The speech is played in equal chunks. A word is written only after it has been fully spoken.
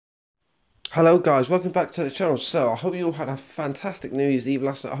Hello guys, welcome back to the channel. So I hope you all had a fantastic New Year's Eve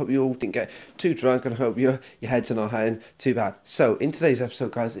last night. I hope you all didn't get too drunk and I hope your heads are not hurting too bad. So in today's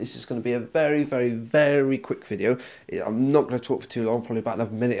episode guys, it's just going to be a very quick video. I'm not going to talk for too long, probably about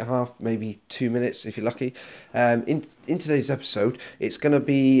another minute and a half, maybe 2 minutes if you're lucky. In today's episode, it's going to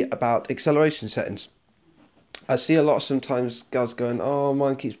be about acceleration settings. I see a lot sometimes guys going, oh,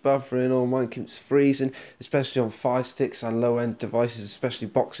 mine keeps buffering or mine keeps freezing, especially on Fire Sticks and low end devices, especially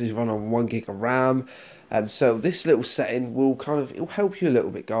boxes run on 1 gig of RAM. So this little setting will it'll help you a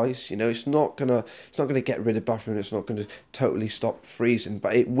little bit, guys. You know, it's not gonna get rid of buffering, it's not gonna totally stop freezing,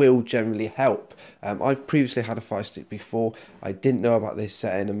 but it will generally help. I've previously had a Fire Stick before. I didn't know about this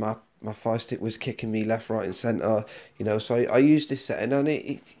setting, and my Fire Stick was kicking me left, right and centre, you know, so I used this setting, and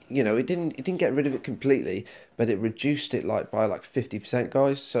it didn't get rid of it completely, but it reduced it by 50%,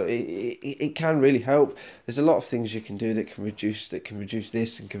 guys. So it can really help. There's a lot of things you can do that can reduce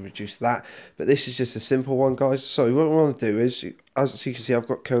this and can reduce that, but this is just a simple one, guys. So what we want to do is, as you can see, I've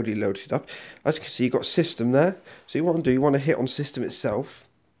got Kodi loaded up. As you can see, you've got system there. So you want to do, you want to hit on system itself,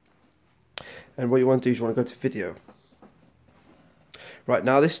 and what you want to do is you want to go to video. Right,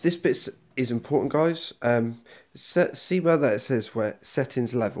 now this bit is important, guys. See where that it says where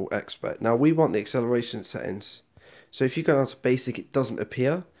settings level expert. Now we want the acceleration settings. So if you go down to basic, it doesn't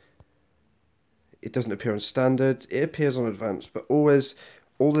appear. It doesn't appear on standard. It appears on advanced, but always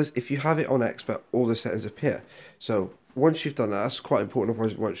if you have it on expert, all the settings appear. So once you've done that, that's quite important,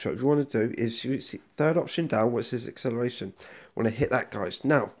 otherwise it won't show. If you want to do is, you see third option down where it says acceleration. Want to hit that, guys.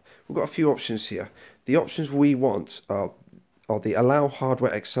 Now we've got a few options here. The options we want are the allow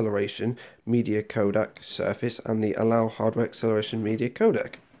hardware acceleration media codec surface and the allow hardware acceleration media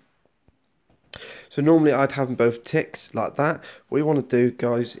codec. So normally I'd have them both ticked like that. What you want to do,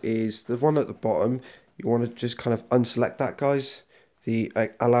 guys, is the one at the bottom, you want to just kind of unselect that, guys, the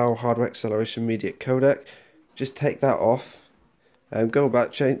allow hardware acceleration media codec. Just take that off and go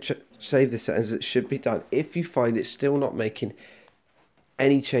back, save the settings. It should be done. If you find it's still not making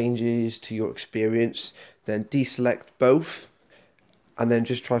any changes to your experience, then deselect both and then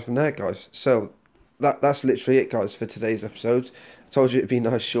just try from there, guys. So that's literally it, guys, for today's episode. I told you it'd be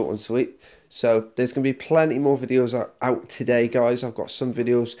nice, short and sweet. So there's going to be plenty more videos out today, guys. I've got some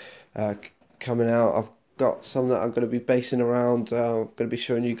videos coming out. I've got some that I'm going to be basing around. I'm going to be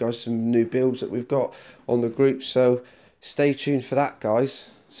showing you guys some new builds that we've got on the group. So stay tuned for that,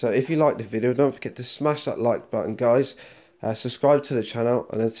 guys. So if you like the video, don't forget to smash that like button, guys. Subscribe to the channel,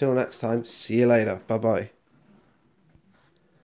 and until next time, see you later. Bye bye.